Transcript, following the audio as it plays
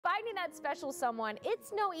that special someone,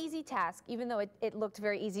 it's no easy task, even though it looked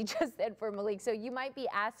very easy just then for Malik. So you might be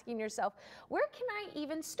asking yourself, where can I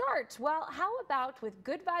even start? Well, how about with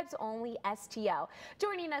Good Vibes Only STL?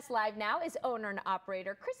 Joining us live now is owner and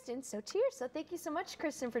operator Kristen Sotier. So thank you so much,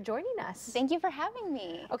 Kristen, for joining us. Thank you for having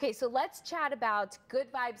me. Okay, so let's chat about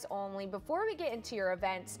Good Vibes Only. Before we get into your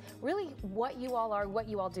events, really what you all are, what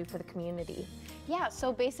you all do for the community. Yeah,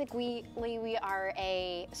 so basically we are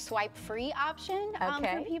a swipe-free option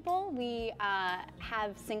for people. We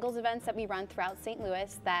have singles events that we run throughout St.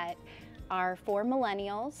 Louis that are for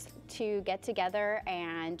millennials to get together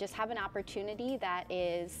and just have an opportunity that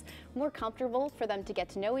is more comfortable for them to get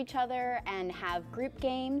to know each other and have group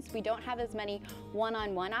games. We don't have as many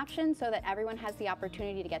one-on-one options so that everyone has the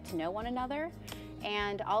opportunity to get to know one another.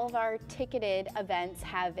 And all of our ticketed events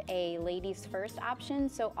have a ladies first option,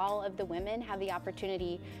 so all of the women have the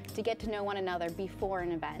opportunity to get to know one another before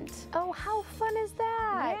an event. Oh, how fun is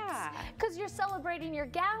that? Yeah. Because you're celebrating your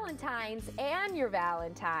Galentines and your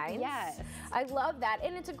Valentines. Yes. I love that.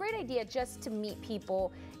 And it's a great idea just to meet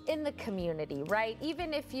people in the community, right?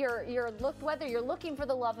 Even if whether you're looking for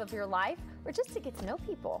the love of your life or just to get to know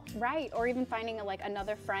people. Right, or even finding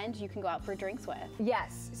another friend you can go out for drinks with.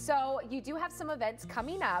 Yes, so you do have some events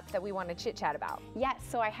coming up that we want to chit chat about. Yes,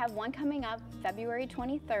 so I have one coming up February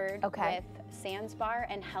 23rd with Sands Bar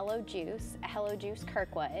and Hello Juice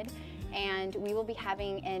Kirkwood. And we will be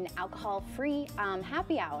having an alcohol-free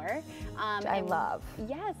happy hour. I love.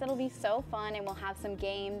 Yes, it'll be so fun, and we'll have some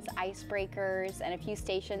games, icebreakers, and a few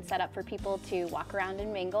stations set up for people to walk around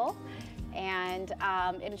and mingle. And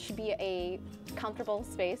it should be a comfortable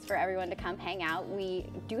space for everyone to come hang out. We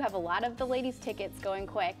do have a lot of the ladies' tickets going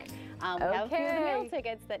quick. We have a few of the male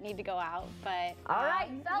tickets that need to go out, but all right,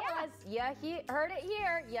 fellas, you heard it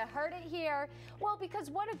here. You heard it here. Well, because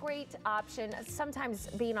what a great option. Sometimes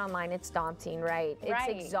being online, it's daunting, right? It's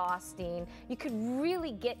exhausting. You could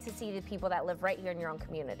really get to see the people that live right here in your own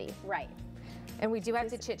community. Right. And we do have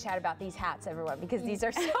to chit-chat about these hats, everyone, because these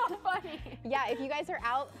are so funny. Yeah, if you guys are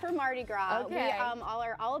out for Mardi Gras, we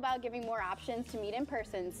are all about giving more options to meet in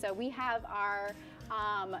person. So we have our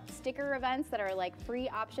sticker events that are like free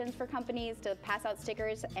options for companies to pass out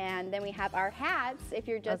stickers, and then we have our hats if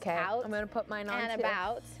you're just out. I'm gonna put mine on and too.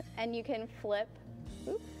 About, and you can flip.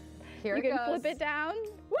 Oops. Here you it can goes. flip it down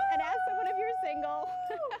and ask someone if you're single.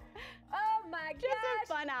 Oh my gosh!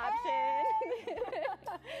 Just a fun option. Hey.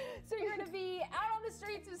 So you're gonna be out on the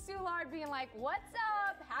streets of Soulard being like, "What's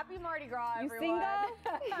up? Happy Mardi Gras, everyone!"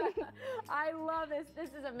 Single? I love this. This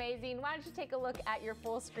is amazing. Why don't you take a look at your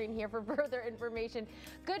full screen here for further information?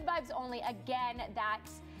 Good Vibes Only. Again, that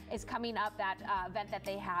is coming up, that event that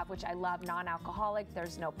they have, which I love, non-alcoholic.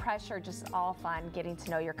 There's no pressure, just all fun, getting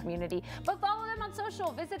to know your community. But follow them on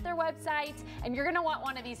social, visit their website, and you're gonna want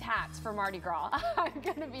one of these hats for Mardi Gras. I'm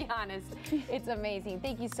gonna be honest, it's amazing.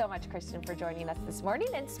 Thank you so much, Kristen, for joining us this morning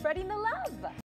and spreading the love.